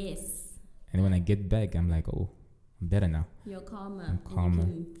somewhere else. Yes. And when I get back, I'm like, oh, I'm better now. You're calmer. I'm calmer. You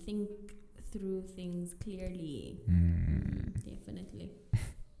can think through things clearly. Definitely.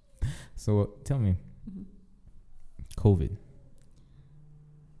 So tell me, COVID.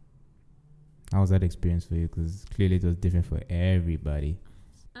 How was that experience for you? Because clearly it was different for everybody.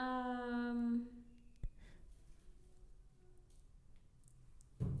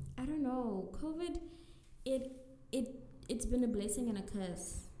 I don't know. COVID, it's been a blessing and a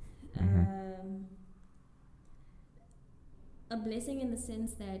curse. A blessing in the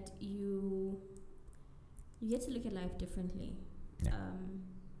sense that you get to look at life differently. Yeah.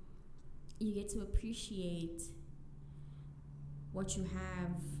 You get to appreciate what you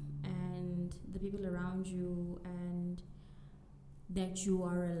have and the people around you, and that you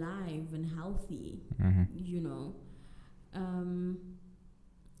are alive and healthy. You know.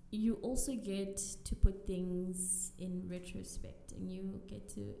 You also get to put things in retrospect, and you get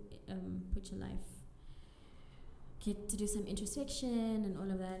to put your life, get to do some introspection and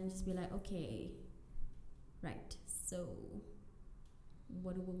all of that, and just be like, okay, right, so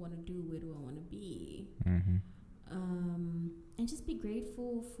what do I want to do? Where do I want to be? And just be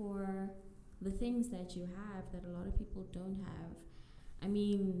grateful for the things that you have that a lot of people don't have. I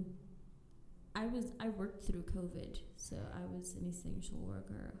mean, I worked through COVID, so I was an essential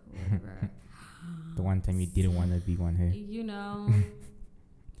worker or whatever. The one time you didn't want to be one here. You know,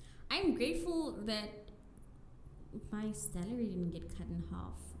 I'm grateful that my salary didn't get cut in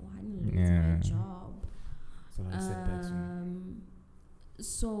half, or I didn't lose my job. So I setbacks.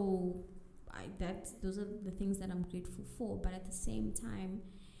 So those are the things that I'm grateful for. But at the same time,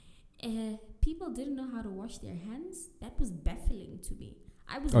 people didn't know how to wash their hands. That was baffling to me.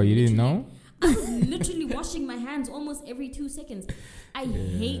 You didn't know? I was literally washing my hands almost every 2 seconds. I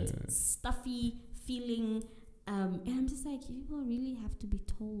hate stuffy feeling. And I'm just like, people really have to be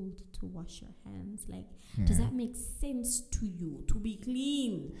told to wash your hands. Like, does that make sense to you to be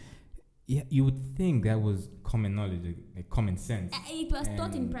clean? Yeah, you would think that was common knowledge, like common sense. It was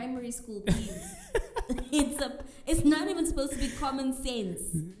taught in primary school, please. It's not even supposed to be common sense.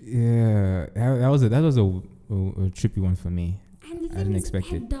 Yeah, that was a trippy one for me. And the thing I didn't is,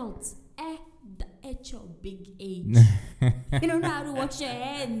 expect adults at your big age, you don't know how to wash your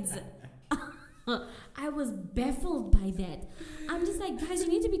hands. I was baffled by that. I'm just like, guys, you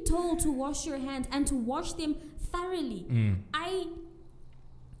need to be told to wash your hands and to wash them thoroughly. I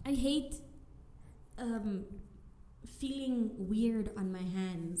hate feeling weird on my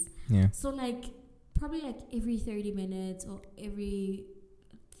hands. Yeah. So like probably like every 30 minutes or every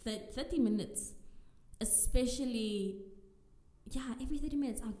 30 minutes, especially. Yeah, every 30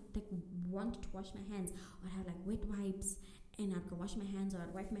 minutes I'd like want to wash my hands. I'd have like wet wipes and I'd go wash my hands, or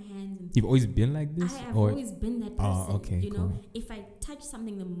I'd wipe my hands. And you've always been like this? I've always been that person. Oh, okay, you cool. know, if I touch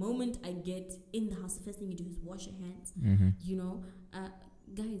something, the moment I get in the house, the first thing you do is wash your hands. You know,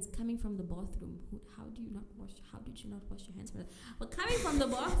 guys, coming from the bathroom, how did you not wash your hands? Well, coming from the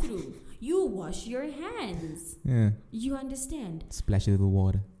bathroom, you wash your hands. Yeah. You understand? Splash a little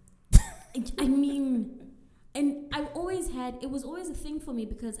water. I mean... And it was always a thing for me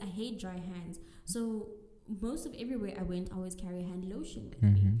because I hate dry hands. So most of everywhere I went, I always carry hand lotion with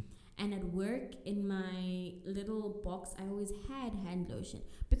me. And at work, in my little box, I always had hand lotion.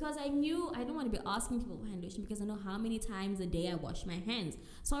 Because I knew I don't want to be asking people for hand lotion because I know how many times a day I wash my hands.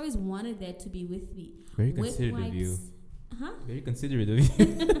 So I always wanted that to be with me. Very considerate of you. Huh? Very considerate of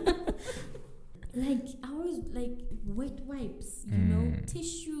you. Like, I always, like, wet wipes, you know,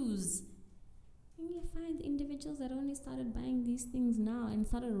 tissues. You find individuals that only started buying these things now and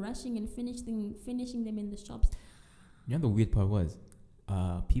started rushing and finishing them in the shops. You know the weird part was,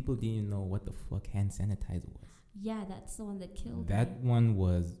 people didn't know what the fuck hand sanitizer was. Yeah, that's the one that killed That me. one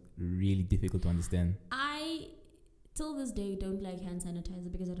was really difficult to understand. I, till this day, don't like hand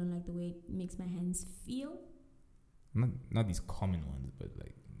sanitizer because I don't like the way it makes my hands feel. Not these common ones, but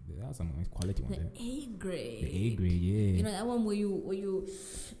like there are some nice quality ones. The A grade. The A grade, yeah. You know that one where you,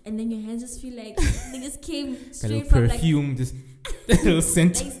 and then your hands just feel like they just came straight from perfume, like just that little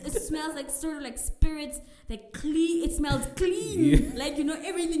scent. Like, it smells like sort of like spirits. Like clean. It smells clean. Yeah. Like, you know,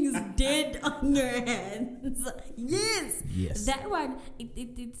 everything is dead on your hands. Yes. That one.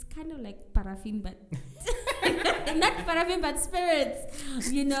 It's kind of like paraffin, but not paraffin, but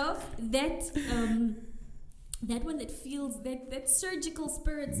spirits. You know that. that one that feels that surgical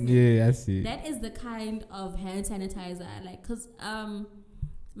spirits. Yeah, I see. That is the kind of hand sanitizer I like, because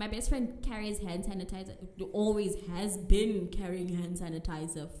my best friend carries hand sanitizer. Always has been carrying hand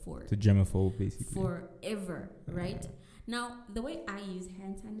sanitizer for the germaphobe, basically. Forever, right? Now, the way I use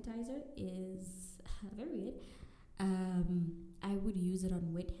hand sanitizer is very weird. I would use it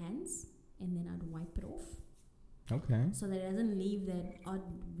on wet hands, and then I'd wipe it off. Okay. So that it doesn't leave that odd,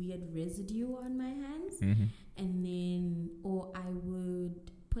 weird residue on my hands. Mm-hmm. And then, or I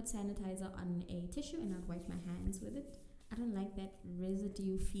would put sanitizer on a tissue and I'd wipe my hands with it. I don't like that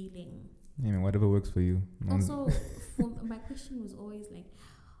residue feeling. Yeah, man, whatever works for you. Also, my question was always like,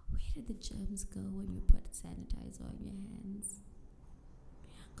 where did the germs go when you put sanitizer on your hands?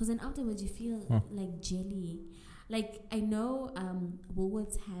 Because then afterwards you feel like jelly. Like, I know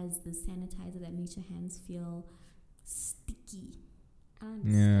Woolworths has the sanitizer that makes your hands feel sticky. I don't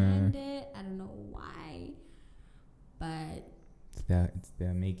understand it. I don't know why. But it's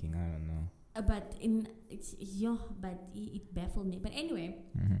their making. I don't know. But it baffled me. But anyway,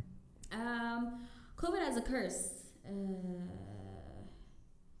 COVID as a curse.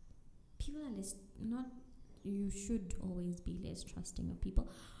 People are less not. You should always be less trusting of people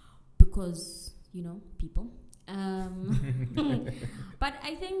because people. But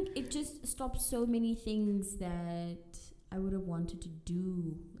I think it just stopped so many things that I would have wanted to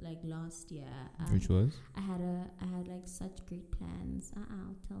do like last year. Which was? I had like such great plans.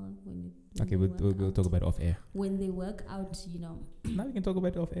 I'll tell when okay, we'll talk about it off air. When they work out, Now we can talk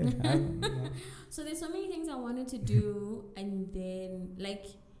about it off air. So there's so many things I wanted to do, and then like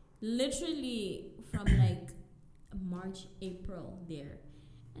literally from like March, April there.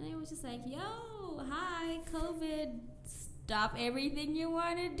 And I was just like, yo, hi, COVID, stop everything you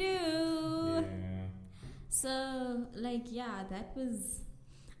want to do. Yeah. So, like, yeah, that was,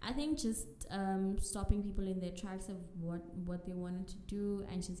 I think, just stopping people in their tracks of what they wanted to do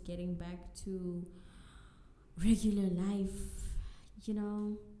and just getting back to regular life,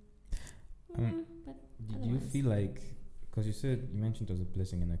 But did you feel like, because you mentioned it was a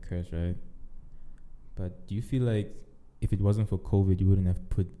blessing and a curse, right? But do you feel like if it wasn't for COVID, you wouldn't have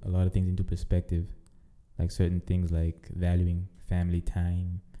put a lot of things into perspective, like certain things like valuing family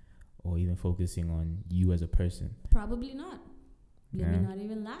time or even focusing on you as a person? Probably not. Let me not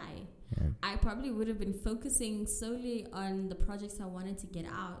even lie. Yeah. I probably would have been focusing solely on the projects I wanted to get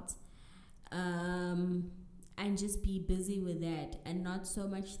out, and just be busy with that and not so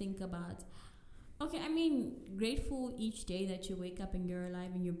much think about, okay, I mean, grateful each day that you wake up and you're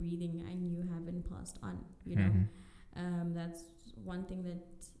alive and you're breathing and you haven't passed on, That's one thing that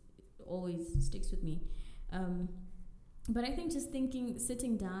always sticks with me. But I think just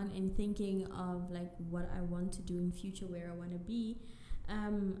sitting down and thinking of like what I want to do in future, where I want to be,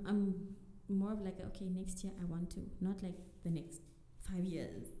 I'm more of like, okay, next year I want to, not like the next 5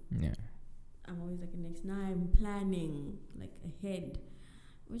 years. Yeah. I'm always like next, now I'm planning like ahead,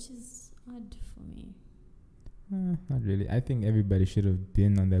 which is odd for me. Not really. I think everybody should have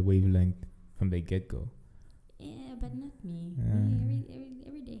been on that wavelength from the get-go. Yeah, but not me.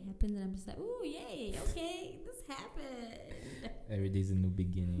 Every day happens and I'm just like, ooh, yay, okay, this happened. Every day's a new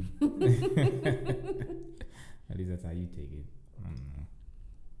beginning. At least that's how you take it. I don't know.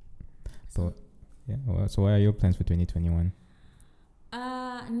 So, yeah. Well, so what are your plans for 2021?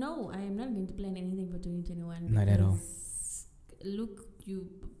 No, I am not going to plan anything for 2021. Not at all. Look, you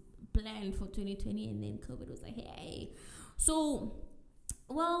planned for 2020 and then COVID was like, hey. So,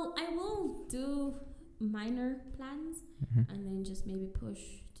 well, I will do minor plans and then just maybe push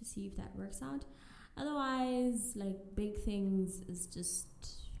to see if that works out. Otherwise, like big things is just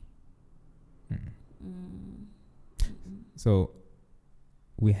So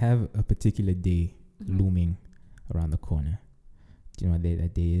we have a particular day looming around the corner. Do you know what day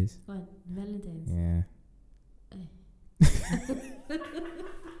that day is? What? Valentine's. Yeah.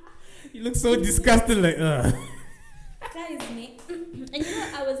 You look so disgusted, like Guys, me. And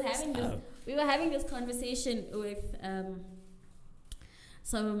we were having this conversation with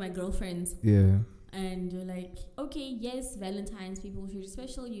some of my girlfriends. Yeah. And you're like, okay, yes, Valentine's, people treat you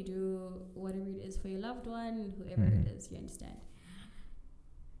special. You do whatever it is for your loved one, whoever it is, you understand.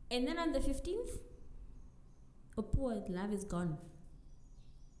 And then on the 15th, poor love is gone.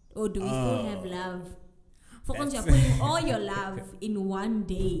 Or do we still have love? For once, you're putting all your love in one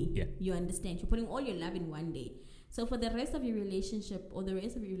day. Yeah. You understand? You're putting all your love in one day. So for the rest of your relationship or the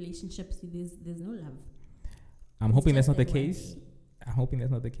rest of your relationships, there's no love. I'm hoping that's not the case. I'm hoping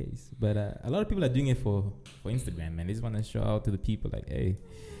that's not the case. But a lot of people are doing it for Instagram, man. They just want to show out to the people like, hey,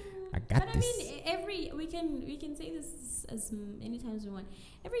 I got but this. I mean, we can say this as many times as we want.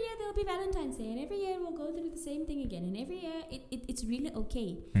 Every year there'll be Valentine's Day, and every year we'll go through the same thing again. And every year it's really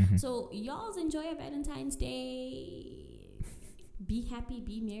okay. Mm-hmm. So y'all enjoy your Valentine's Day. Be happy,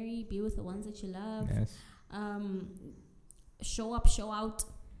 be merry, be with the ones that you love. Yes. Show up, show out.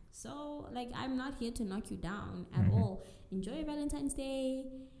 So like, I'm not here to knock you down at all. Enjoy your Valentine's Day.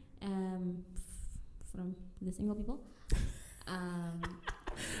 From the single people.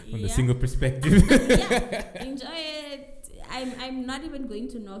 From the single perspective. Yeah, enjoy it. I'm not even going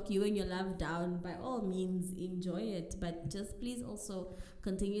to knock you and your love down. By all means, enjoy it. But just please also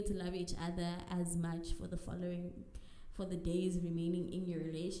continue to love each other as much for the days remaining in your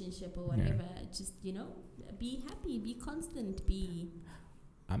relationship or whatever. Yeah. Just, be happy, be constant, be...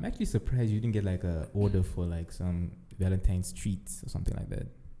 I'm actually surprised you didn't get like a order for like some Valentine's treats or something like that.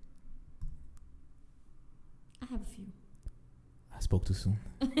 I have a few. I spoke too soon.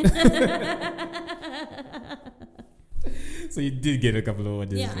 So you did get a couple of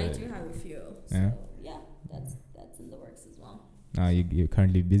orders. Yeah, I do have a few. So yeah, that's in the works as well. You're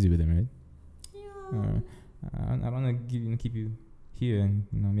currently busy with them, right? Yeah. I don't want to keep you here and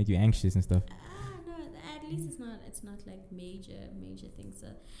make you anxious and stuff. No, at least it's not like major things. So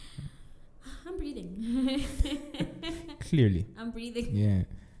I'm breathing. Clearly. I'm breathing. Yeah.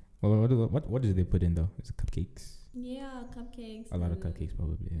 Well, what did they put in though? Is it cupcakes? Yeah, cupcakes. A lot of cupcakes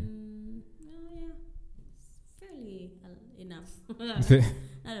probably. Yeah. Yeah. Fairly enough. Not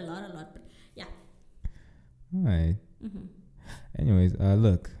a lot, but yeah. All right. Anyways,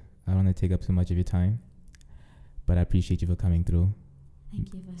 look, I don't want to take up too much of your time, but I appreciate you for coming through.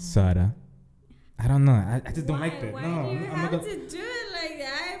 Thank you for Sarah. I don't know. I just don't like that. Why no, do you have to do it like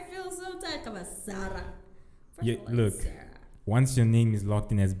that? I feel so tired. Come on, Sarah. Look, Sarah. Once your name is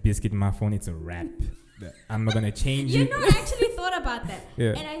locked in as Biscuit in my phone, it's a wrap. I'm not gonna change it. I actually thought about that.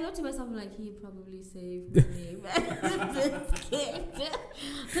 Yeah. And I thought to myself, like, he probably saved my name Biscuit.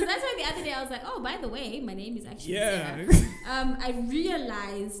 Because that's why the other day I was like, oh, by the way, my name is actually Sarah. I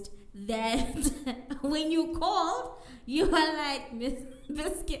realized that when you called, you were like, Miss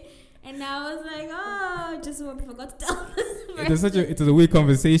Biscuit. And I was like, oh, just forgot to tell this. It was a weird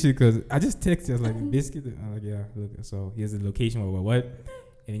conversation because I just texted you. I was like, Biscuit. I'm like, yeah, look. So here's the location. What?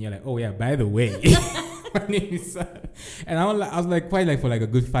 And then you're like, oh yeah, by the way, my name is Sarah. And I was like, quite like for like a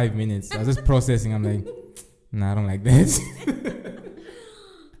good 5 minutes. I was just processing. I'm like, nah, I don't like this.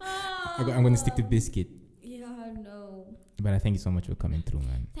 I'm gonna stick to Biscuit. Yeah, no. But I thank you so much for coming through,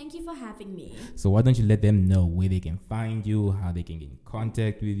 man. Thank you for having me. So why don't you let them know where they can find you, how they can get in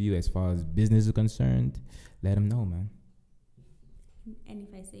contact with you as far as business is concerned. Let them know, man. And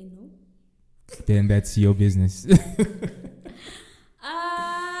if I say no? Then that's your business.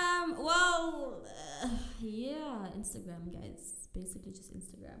 Yeah, Instagram, guys. Basically just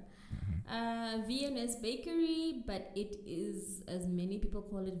Instagram. VNS Bakery, but it is, as many people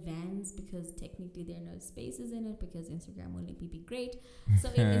call it, Vans, because technically there are no spaces in it because Instagram will let me be great. So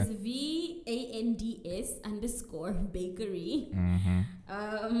it is VANDS_bakery.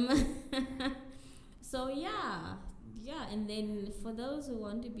 So yeah, and then for those who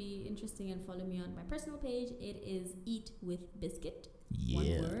want to be interesting and follow me on my personal page, it is Eat with Biscuit. Yeah.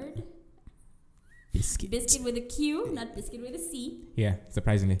 One word. Biscuit. Biscuit with a Q, not biscuit with a C. Yeah,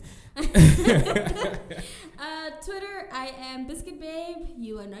 surprisingly. Twitter, I am Biscuit Babe.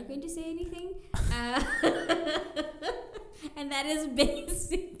 You are not going to say anything. And that is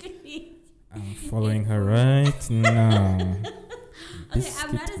basically... I'm following her right now. Okay,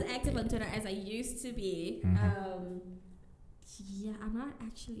 I'm not as active on Twitter as I used to be. Yeah, I'm not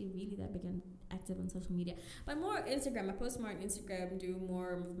actually really that big and active on social media, but more Instagram. I post more on Instagram, do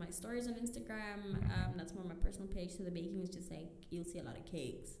more of my stories on Instagram. That's more my personal page. So the baking is just like, you'll see a lot of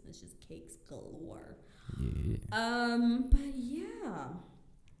cakes. It's just cakes galore. Yeah. But yeah.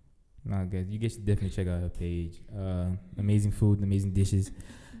 No, guys, you guys should definitely check out her page. Amazing food, amazing dishes.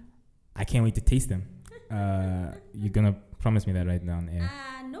 I can't wait to taste them. You're gonna promise me that right now on air?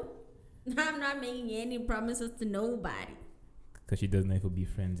 Nope. I'm not making any promises to nobody. Because she doesn't know if we'll be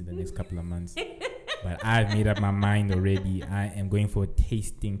friends in the next couple of months. But I've made up my mind already. I am going for a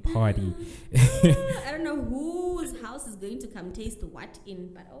tasting party. I don't know whose house is going to come taste what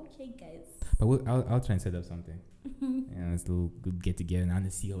in, but okay, guys. But I'll try and set up something. It's a little good get together, and I want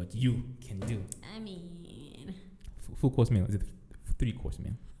to see what you can do. I mean, full course meal. Is it 3-course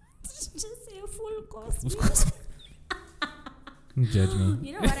meal? Just say a full course Full meal. course. Judge me.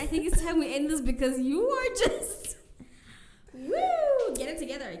 You know what? I think it's time we end this because you are just... Woo! Get it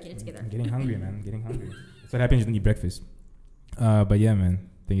together. I'm getting hungry, man. That's what happens when you eat breakfast. But yeah, man.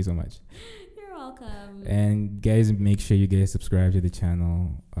 Thank you so much. You're welcome. And guys, make sure you guys subscribe to the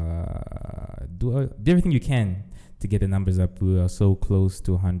channel. Do everything you can to get the numbers up. We are so close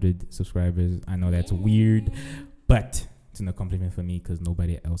to 100 subscribers. I know that's weird, but it's no compliment for me because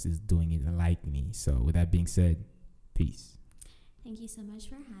nobody else is doing it like me. So with that being said, peace. Thank you so much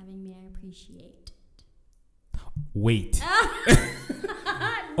for having me. I appreciate it. Wait.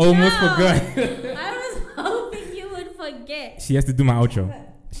 Almost forgot. I was hoping you would forget. She has to do my outro.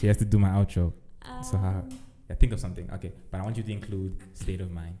 So think of something. Okay, but I want you to include State of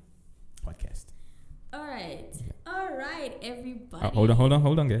Mind podcast. All right, everybody. Hold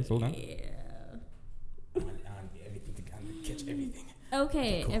on, guys. Hold on. Yeah. I want everything to catch everything.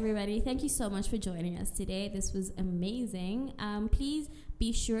 Okay, cool. Everybody, thank you so much for joining us today. This was amazing. Please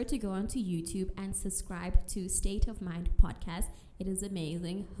be sure to go onto YouTube and subscribe to State of Mind podcast. It is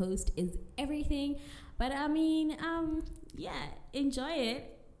amazing. Host is everything. But enjoy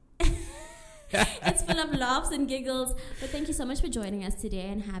it. It's full of laughs and giggles. But thank you so much for joining us today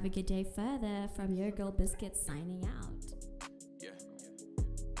and have a good day further. From your girl Biscuit signing out.